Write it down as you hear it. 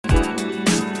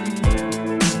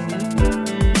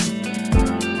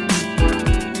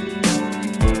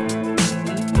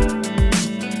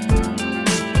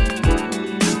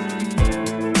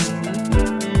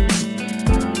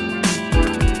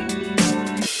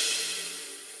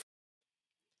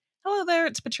Hello there,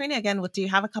 it's Patrina again with Do You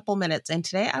Have a Couple Minutes? And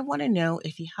today I want to know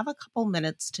if you have a couple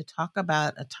minutes to talk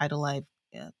about a title I've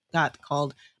got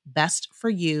called Best for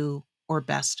You or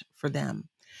Best for Them.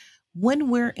 When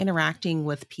we're interacting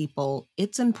with people,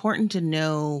 it's important to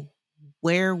know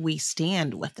where we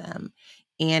stand with them.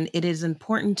 And it is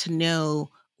important to know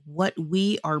what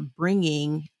we are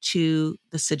bringing to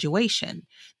the situation.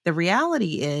 The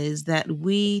reality is that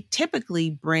we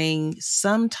typically bring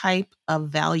some type of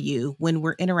value when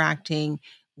we're interacting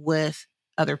with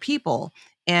other people.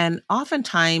 And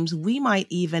oftentimes we might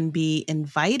even be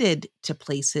invited to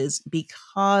places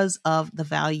because of the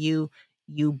value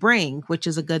you bring, which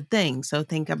is a good thing. So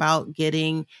think about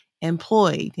getting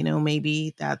employed.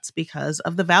 Maybe that's because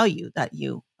of the value that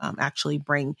you actually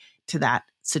bring to that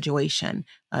situation.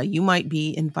 You might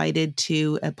be invited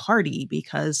to a party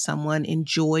because someone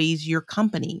enjoys your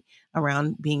company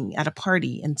around being at a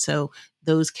party. And so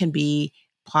those can be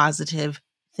positive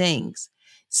things.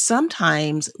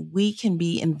 Sometimes we can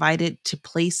be invited to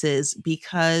places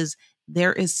because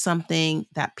there is something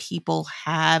that people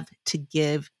have to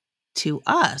give to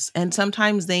us. And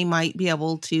sometimes they might be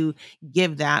able to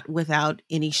give that without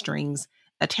any strings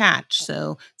attached.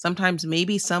 So sometimes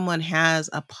maybe someone has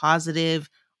a positive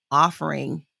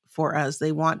offering for us.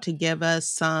 They want to give us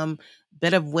some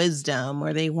bit of wisdom,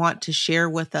 or they want to share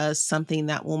with us something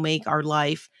that will make our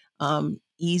life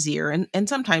easier. And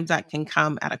sometimes that can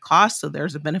come at a cost. So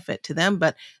there's a benefit to them,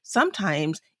 but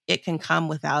sometimes it can come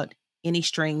without any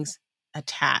strings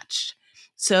attached.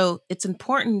 So it's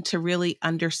important to really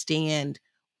understand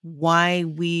why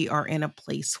we are in a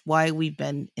place, why we've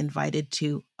been invited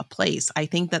to a place. I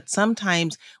think that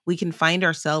sometimes we can find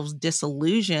ourselves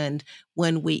disillusioned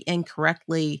when we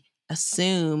incorrectly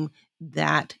assume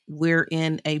that we're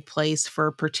in a place for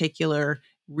a particular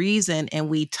reason, and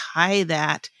we tie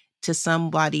that to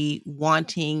somebody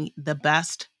wanting the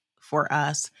best for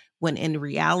us, when in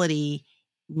reality,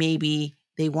 maybe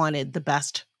they wanted the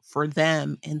best for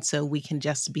them. And so we can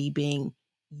just be being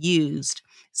used.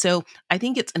 So I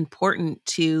think it's important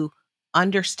to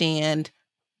understand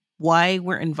why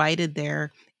we're invited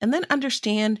there, and then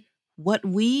understand what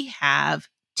we have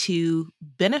to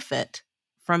benefit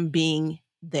from being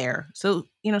there. So,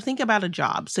 think about a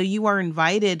job. So you are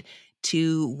invited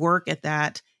to work at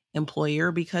that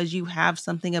employer because you have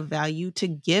something of value to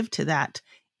give to that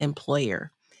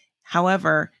employer.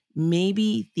 However,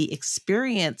 maybe the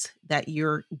experience that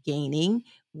you're gaining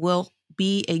will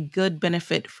be a good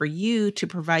benefit for you to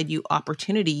provide you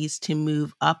opportunities to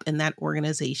move up in that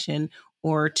organization,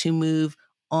 or to move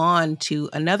on to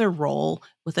another role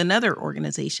with another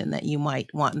organization that you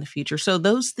might want in the future. So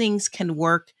those things can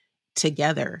work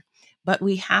together. But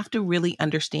we have to really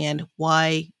understand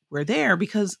why we're there,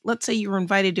 because let's say you were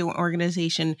invited to an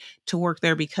organization to work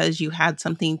there because you had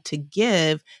something to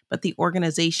give, but the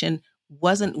organization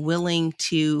wasn't willing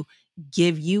to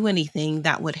give you anything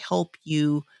that would help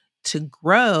you to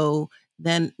grow.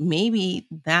 Then maybe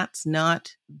that's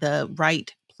not the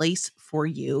right place for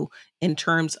you in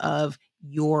terms of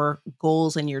your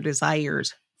goals and your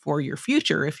desires for your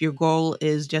future. If your goal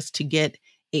is just to get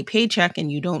a paycheck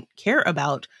and you don't care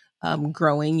about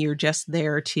growing, you're just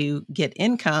there to get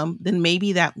income, then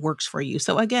maybe that works for you.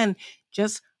 So, again,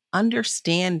 just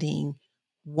understanding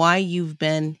why you've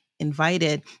been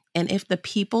invited, and if the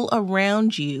people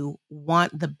around you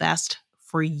want the best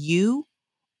for you,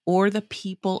 or the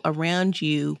people around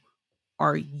you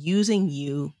are using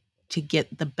you to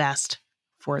get the best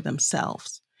for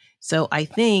themselves. So I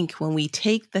think when we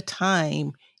take the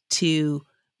time to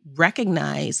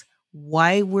recognize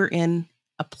why we're in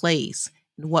a place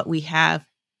and what we have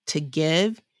to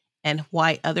give and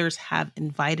why others have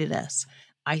invited us,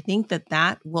 I think that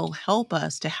that will help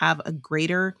us to have a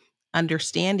greater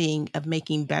understanding of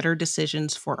making better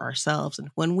decisions for ourselves. And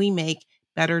when we make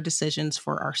better decisions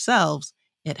for ourselves,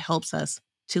 it helps us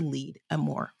to lead a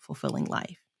more fulfilling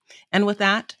life. And with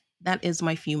that, that is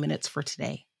my few minutes for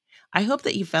today. I hope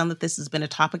that you found that this has been a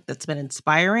topic that's been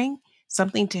inspiring,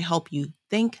 something to help you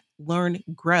think, learn,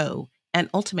 grow, and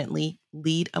ultimately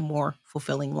lead a more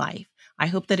fulfilling life. I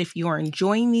hope that if you are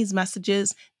enjoying these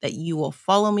messages, that you will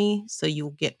follow me so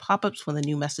you'll get pop-ups when the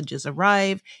new messages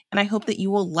arrive. And I hope that you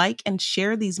will like and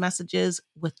share these messages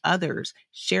with others.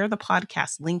 Share the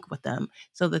podcast link with them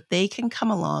so that they can come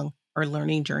along our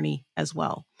learning journey as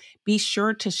well. Be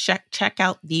sure to check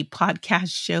out the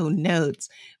podcast show notes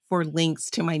for links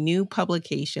to my new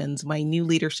publications, my new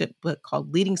leadership book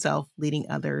called Leading Self, Leading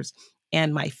Others,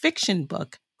 and my fiction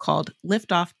book called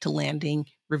Lift Off to Landing,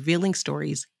 Revealing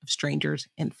Stories of Strangers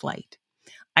in Flight.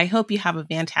 I hope you have a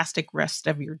fantastic rest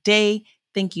of your day.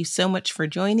 Thank you so much for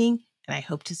joining, and I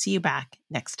hope to see you back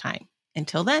next time.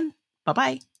 Until then, Bye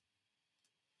bye.